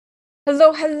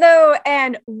Hello, hello,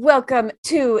 and welcome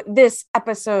to this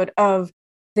episode of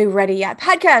the Ready Yet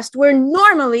podcast, where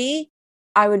normally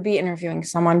I would be interviewing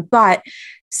someone, but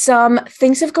some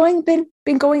things have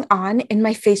been going on in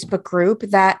my Facebook group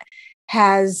that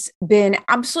has been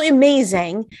absolutely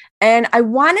amazing. And I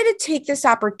wanted to take this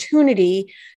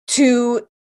opportunity to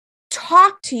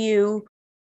talk to you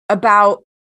about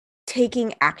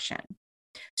taking action.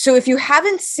 So if you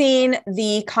haven't seen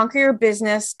the Conquer Your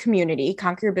Business community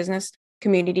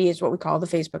is what we call the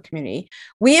Facebook community.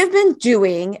 We have been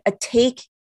doing a take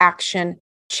action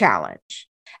challenge.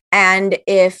 And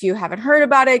if you haven't heard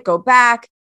about it, go back,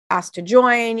 ask to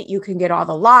join. You can get all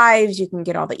the lives, you can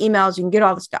get all the emails, you can get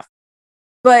all the stuff.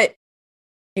 But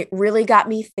it really got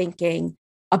me thinking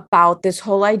about this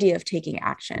whole idea of taking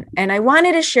action. And I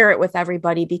wanted to share it with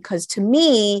everybody because to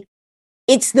me,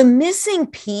 it's the missing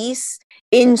piece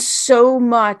in so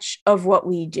much of what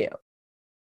we do.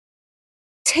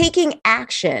 Taking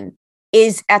action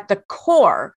is at the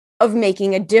core of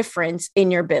making a difference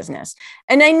in your business.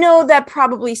 And I know that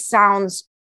probably sounds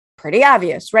pretty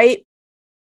obvious, right?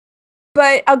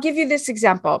 But I'll give you this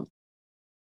example.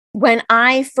 When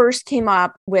I first came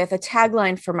up with a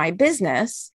tagline for my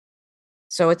business,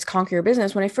 so it's Conquer Your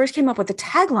Business, when I first came up with the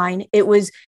tagline, it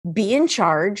was be in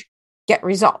charge, get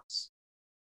results.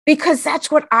 Because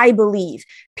that's what I believe.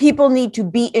 People need to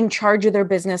be in charge of their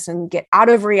business and get out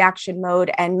of reaction mode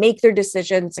and make their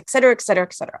decisions, et cetera, et cetera,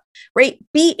 et cetera, right?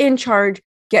 Be in charge,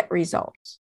 get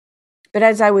results. But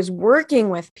as I was working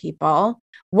with people,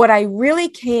 what I really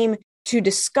came to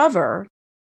discover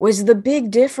was the big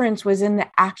difference was in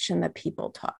the action that people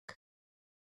took.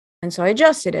 And so I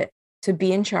adjusted it to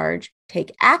be in charge,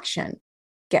 take action,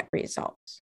 get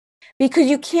results. Because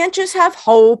you can't just have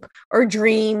hope or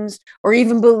dreams or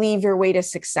even believe your way to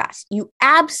success. You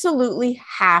absolutely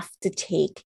have to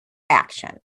take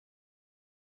action.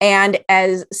 And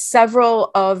as several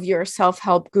of your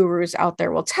self-help gurus out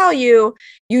there will tell you,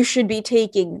 you should be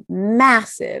taking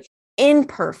massive,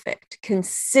 imperfect,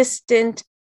 consistent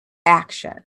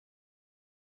action.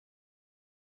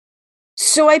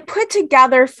 So I put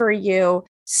together for you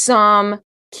some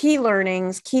key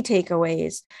learnings, key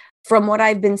takeaways from what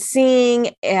I've been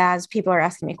seeing as people are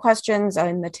asking me questions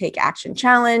on the Take Action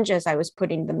Challenge, as I was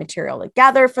putting the material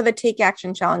together for the Take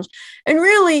Action Challenge, and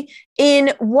really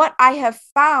in what I have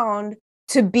found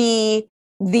to be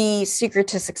the secret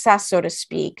to success, so to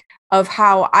speak, of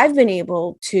how I've been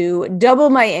able to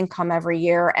double my income every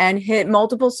year and hit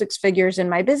multiple six figures in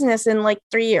my business in like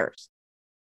 3 years.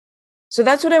 So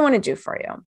that's what I want to do for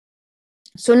you.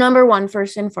 So number one,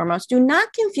 first and foremost, do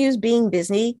not confuse being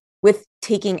busy with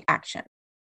taking action,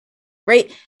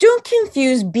 right? Don't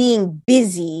confuse being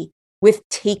busy with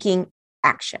taking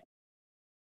action.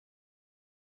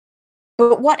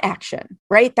 But what action,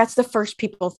 right? That's the first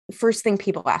thing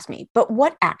people ask me. But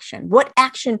what action? What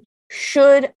action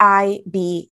should I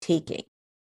be taking?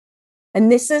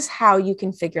 And this is how you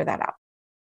can figure that out.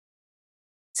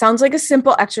 Sounds like a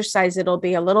simple exercise. It'll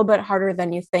be a little bit harder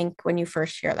than you think when you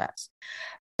first hear this.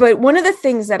 But one of the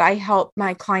things that I help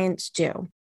my clients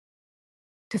do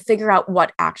to figure out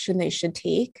what action they should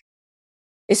take,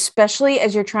 especially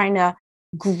as you're trying to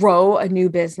grow a new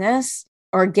business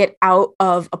or get out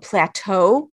of a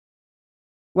plateau,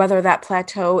 whether that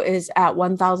plateau is at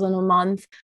 $1,000 a month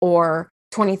or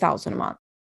 $20,000 a month.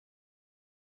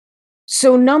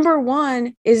 So number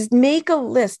one is make a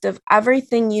list of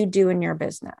everything you do in your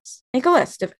business. Make a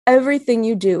list of everything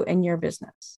you do in your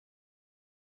business.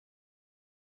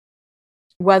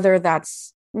 Whether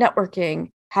that's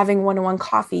networking, having one-on-one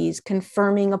coffees,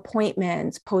 confirming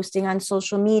appointments, posting on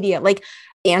social media, like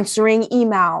answering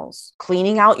emails,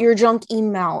 cleaning out your junk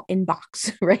email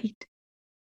inbox, right?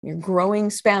 Your growing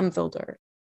spam filter.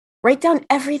 Write down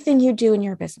everything you do in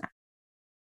your business.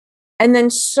 And then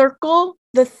circle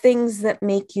the things that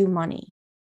make you money.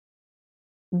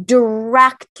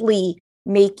 Directly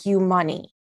make you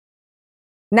money.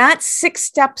 Not 6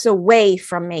 steps away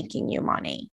from making you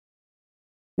money.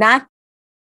 Not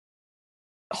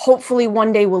hopefully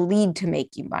one day will lead to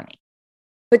make you money.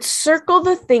 But circle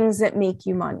the things that make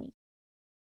you money.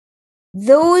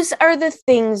 Those are the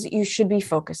things you should be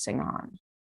focusing on.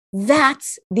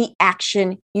 That's the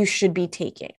action you should be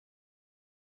taking.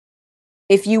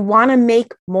 If you want to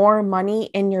make more money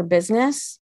in your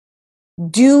business,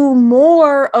 do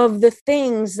more of the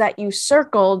things that you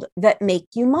circled that make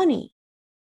you money.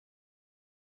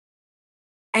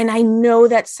 And I know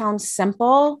that sounds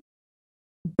simple,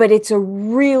 but it's a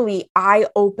really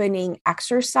eye-opening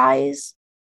exercise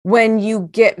when you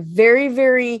get very,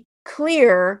 very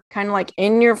clear, kind of like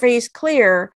in your face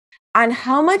clear on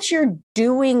how much you're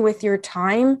doing with your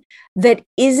time that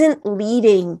isn't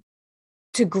leading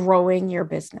to growing your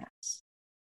business.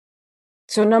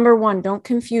 So number one, don't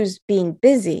confuse being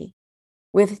busy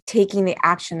with taking the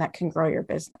action that can grow your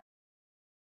business.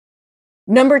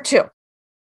 Number two,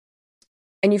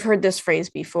 and you've heard this phrase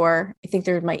before, I think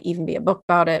there might even be a book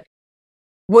about it.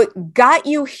 What got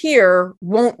you here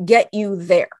won't get you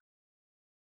there.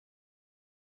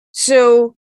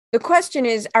 So the question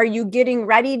is, are you getting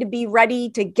ready to be ready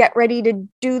to get ready to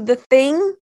do the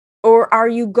thing? Or are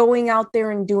you going out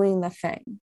there and doing the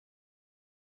thing?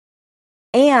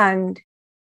 And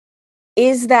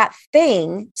is that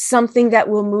thing something that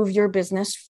will move your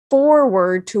business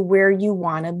forward to where you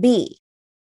want to be?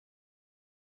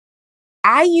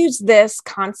 I use this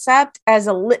concept as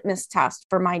a litmus test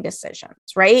for my decisions,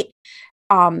 right?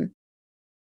 I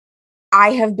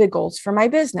have big goals for my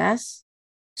business.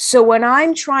 So when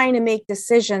I'm trying to make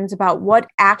decisions about what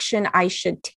action I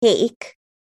should take,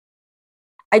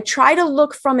 I try to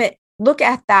look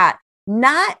at that,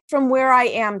 not from where I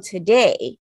am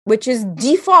today, which is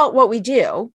default what we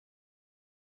do,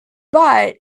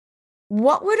 but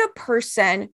what would a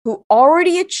person who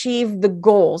already achieved the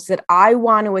goals that I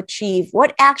want to achieve,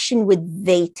 what action would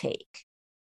they take?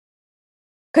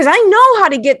 Because I know how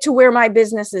to get to where my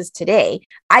business is today.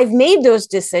 I've made those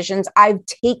decisions. I've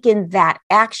taken that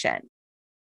action.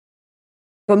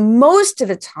 But most of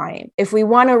the time, if we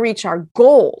want to reach our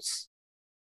goals,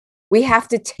 we have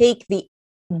to take the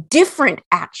different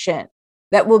action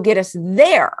that will get us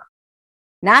there,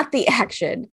 not the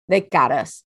action that got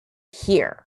us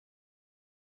here.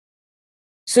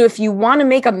 So if you want to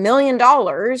make $1 million,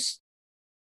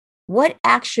 what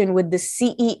action would the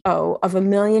CEO of $1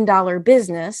 million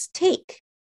business take?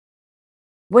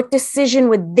 What decision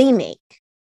would they make?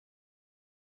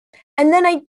 And then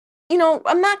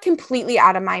I'm not completely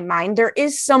out of my mind. There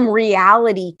is some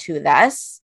reality to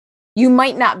this. You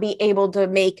might not be able to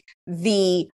make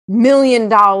the $1 million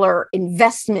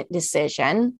investment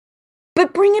decision,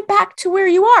 but bring it back to where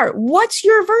you are. What's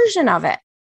your version of it?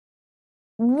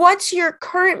 What's your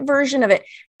current version of it?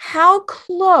 How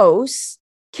close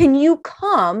can you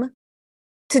come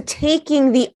to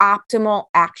taking the optimal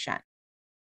action?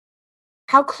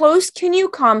 How close can you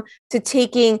come to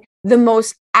taking the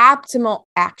most optimal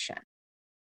action?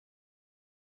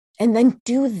 And then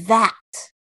do that.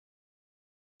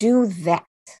 Do that.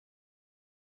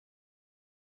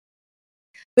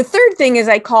 The third thing is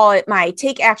I call it my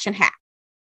take action hack.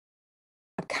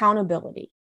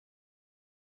 Accountability.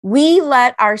 We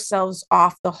let ourselves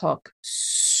off the hook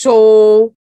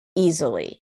so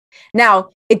easily. Now,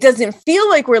 it doesn't feel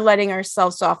like we're letting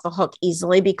ourselves off the hook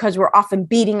easily because we're often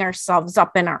beating ourselves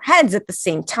up in our heads at the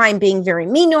same time, being very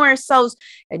mean to ourselves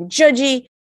and judgy.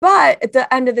 But at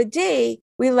the end of the day,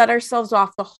 we let ourselves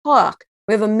off the hook.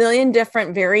 We have a million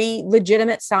different, very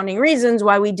legitimate sounding reasons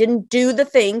why we didn't do the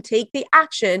thing, take the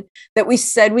action that we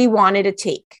said we wanted to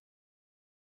take.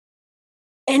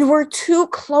 And we're too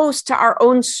close to our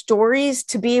own stories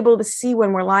to be able to see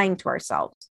when we're lying to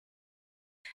ourselves.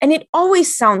 And it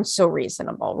always sounds so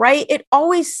reasonable, right? It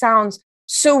always sounds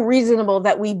so reasonable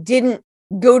that we didn't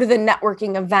go to the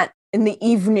networking event in the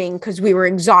evening because we were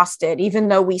exhausted, even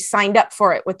though we signed up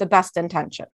for it with the best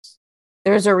intentions.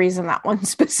 There's a reason that one's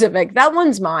specific. That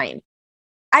one's mine.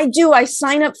 I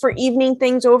sign up for evening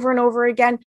things over and over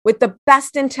again with the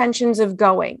best intentions of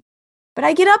going. But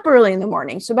I get up early in the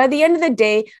morning. So by the end of the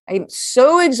day, I'm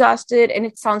so exhausted and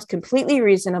it sounds completely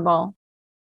reasonable.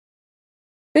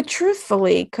 But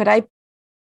truthfully, could I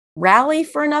rally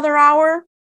for another hour?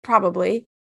 Probably.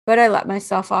 But I let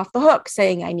myself off the hook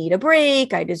saying I need a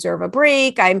break. I deserve a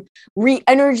break. I'm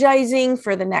re-energizing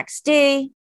for the next day.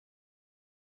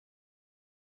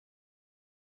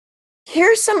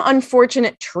 Here's some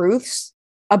unfortunate truths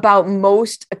about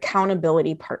most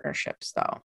accountability partnerships,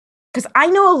 though. Because I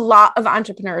know a lot of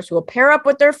entrepreneurs who will pair up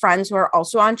with their friends who are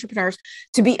also entrepreneurs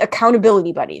to be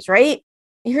accountability buddies, right?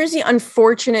 Here's the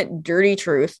unfortunate, dirty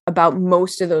truth about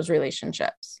most of those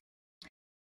relationships.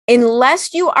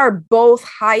 Unless you are both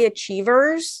high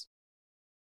achievers,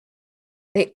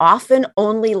 they often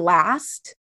only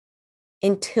last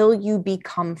until you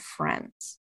become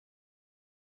friends.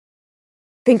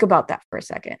 Think about that for a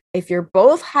second. If you're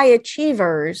both high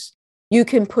achievers, you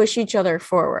can push each other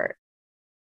forward.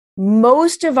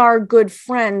 Most of our good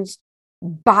friends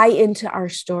buy into our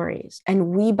stories and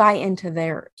we buy into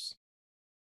theirs.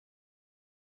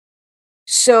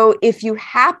 So if you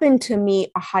happen to meet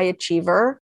a high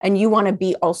achiever and you want to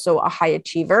be also a high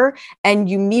achiever and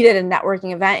you meet at a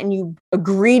networking event and you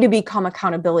agree to become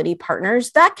accountability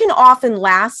partners, that can often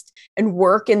last and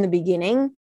work in the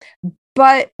beginning.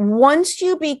 But once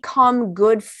you become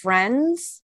good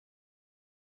friends,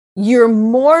 you're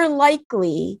more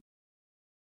likely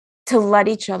to let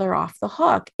each other off the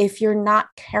hook if you're not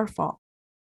careful.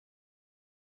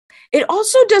 It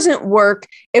also doesn't work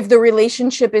if the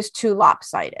relationship is too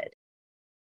lopsided.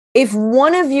 If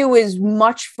one of you is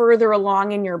much further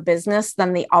along in your business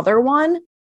than the other one,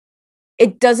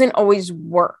 it doesn't always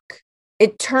work.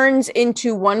 It turns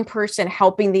into one person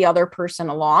helping the other person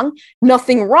along.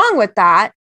 Nothing wrong with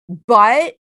that.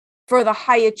 But for the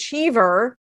high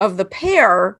achiever of the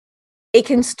pair, it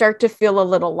can start to feel a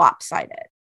little lopsided.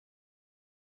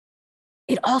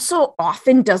 It also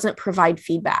often doesn't provide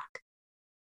feedback.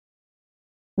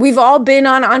 We've all been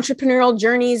on entrepreneurial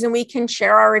journeys and we can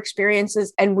share our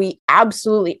experiences, and we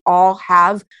absolutely all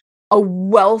have a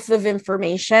wealth of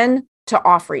information to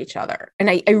offer each other. And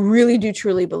I really do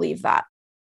truly believe that.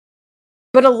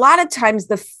 But a lot of times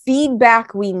the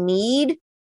feedback we need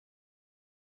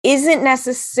isn't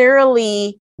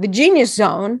necessarily the genius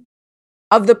zone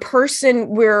of the person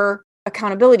we're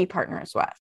accountability partners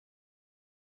with.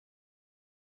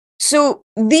 So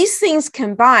these things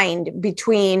combined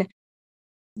between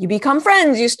you become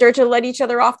friends, you start to let each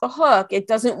other off the hook. It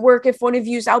doesn't work if one of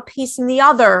you is outpacing the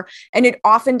other, and it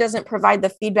often doesn't provide the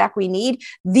feedback we need.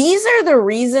 These are the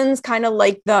reasons, kind of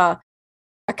like the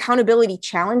accountability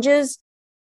challenges.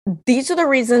 These are the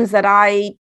reasons that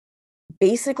I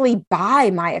basically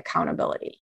buy my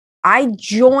accountability. I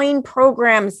join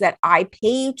programs that I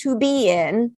pay to be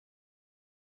in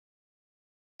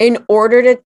order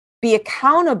to be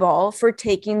accountable for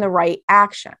taking the right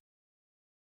action.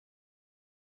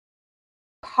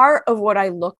 Part of what I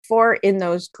look for in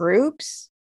those groups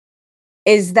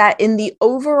is that in the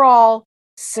overall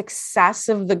success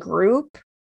of the group,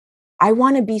 I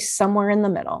want to be somewhere in the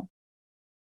middle.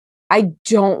 I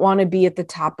don't want to be at the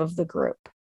top of the group.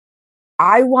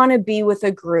 I want to be with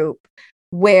a group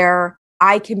where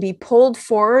I can be pulled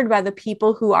forward by the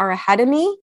people who are ahead of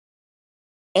me,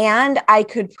 and I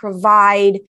could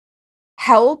provide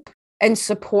help and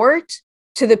support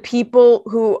to the people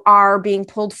who are being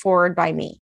pulled forward by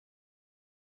me,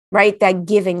 right? That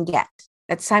give and get,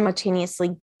 that simultaneous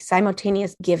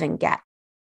give and get.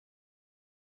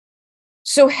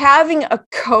 So having a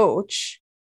coach,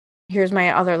 here's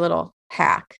my other little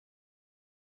hack.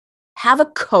 Have a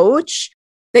coach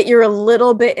that you're a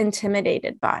little bit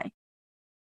intimidated by.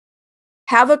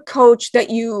 Have a coach that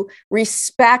you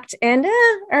respect and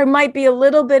or might be a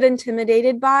little bit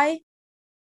intimidated by,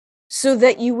 so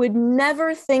that you would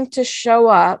never think to show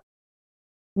up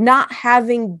not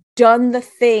having done the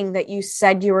thing that you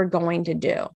said you were going to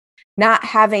do, not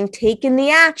having taken the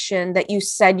action that you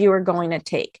said you were going to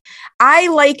take. I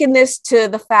liken this to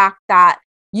the fact that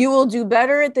you will do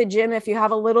better at the gym if you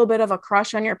have a little bit of a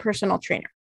crush on your personal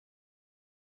trainer.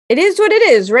 It is what it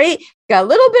is, right? Got a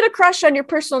little bit of crush on your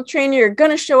personal trainer, you're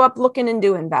going to show up looking and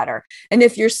doing better. And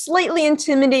if you're slightly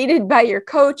intimidated by your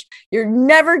coach, you're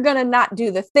never going to not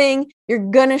do the thing. You're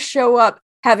going to show up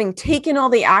having taken all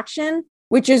the action,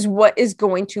 which is what is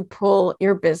going to pull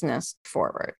your business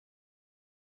forward.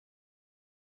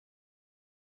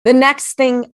 The next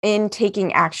thing in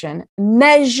taking action,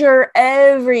 measure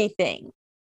everything.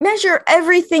 Measure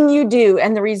everything you do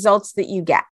and the results that you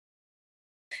get.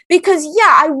 Because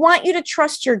I want you to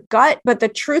trust your gut, but the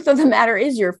truth of the matter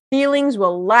is your feelings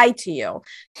will lie to you.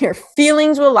 Your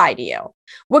feelings will lie to you.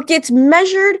 What gets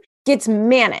measured gets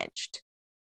managed.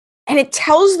 And it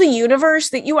tells the universe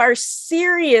that you are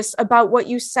serious about what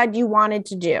you said you wanted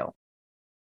to do.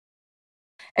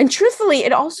 And truthfully,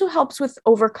 it also helps with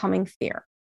overcoming fear.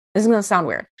 This is going to sound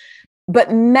weird,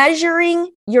 but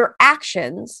measuring your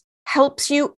actions helps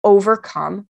you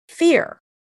overcome fear.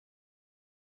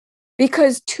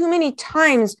 Because too many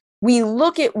times we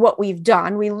look at what we've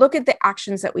done, we look at the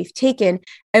actions that we've taken,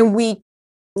 and we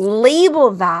label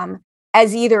them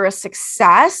as either a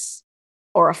success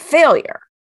or a failure.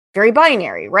 Very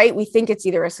binary, right? We think it's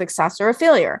either a success or a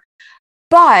failure.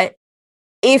 But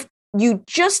if you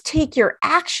just take your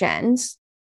actions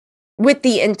with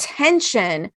the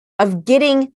intention of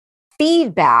getting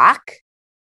feedback,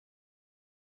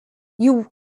 you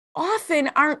often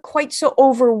aren't quite so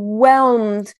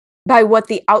overwhelmed by what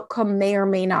the outcome may or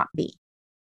may not be.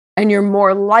 And you're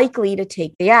more likely to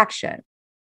take the action.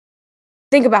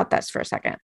 Think about this for a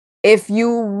second. If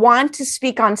you want to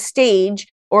speak on stage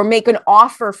or make an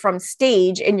offer from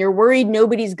stage and you're worried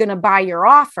nobody's going to buy your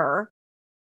offer,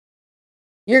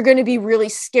 you're going to be really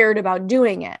scared about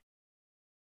doing it.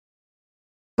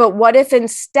 But what if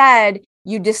instead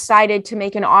you decided to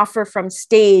make an offer from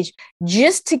stage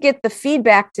just to get the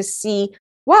feedback to see,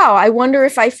 wow, I wonder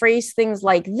if I phrase things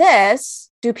like this,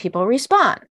 do people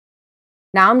respond?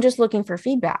 Now I'm just looking for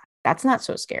feedback. That's not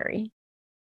so scary.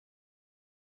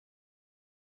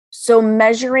 So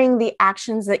measuring the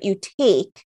actions that you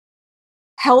take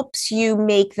helps you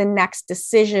make the next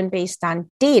decision based on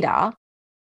data,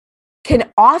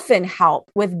 can often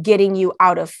help with getting you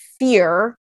out of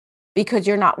fear because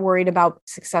you're not worried about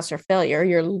success or failure.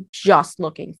 You're just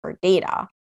looking for data.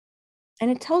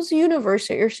 And it tells the universe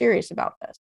that you're serious about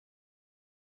this.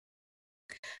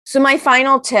 So my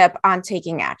final tip on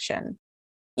taking action,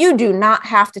 you do not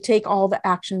have to take all the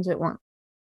actions at once.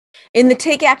 In the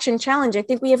Take Action Challenge, I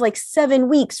think we have like 7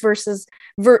 weeks versus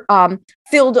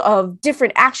filled of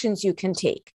different actions you can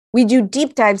take. We do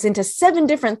deep dives into 7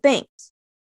 different things.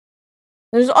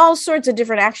 There's all sorts of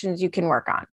different actions you can work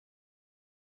on.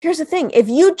 Here's the thing. If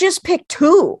you just pick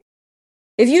 2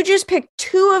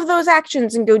 of those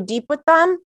actions and go deep with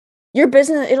them, your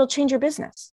business, it'll change your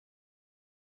business.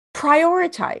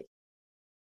 Prioritize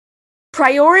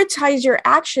your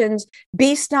actions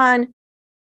based on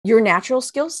your natural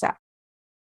skill set,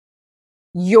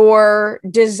 your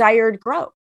desired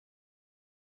growth,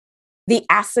 the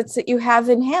assets that you have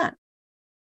in hand.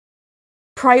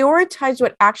 Prioritize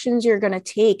what actions you're going to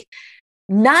take,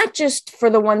 not just for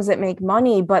the ones that make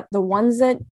money, but the ones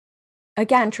that,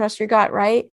 again, trust your gut,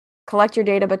 right? Collect your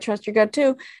data, but trust your gut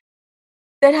too,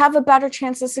 that have a better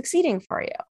chance of succeeding for you.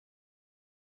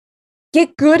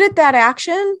 Get good at that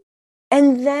action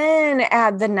and then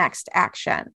add the next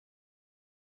action.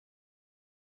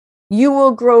 You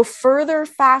will grow further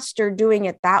faster doing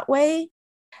it that way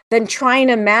than trying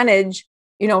to manage,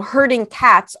 herding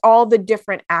cats, all the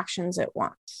different actions at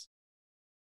once.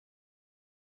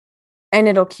 And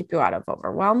it'll keep you out of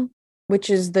overwhelm, which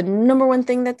is the number one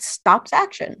thing that stops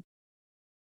action.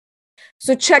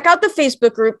 So check out the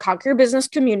Facebook group, Conquer Your Business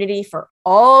Community, for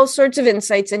all sorts of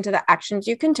insights into the actions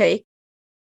you can take.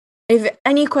 If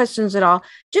any questions at all,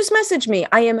 just message me.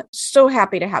 I am so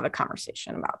happy to have a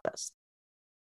conversation about this.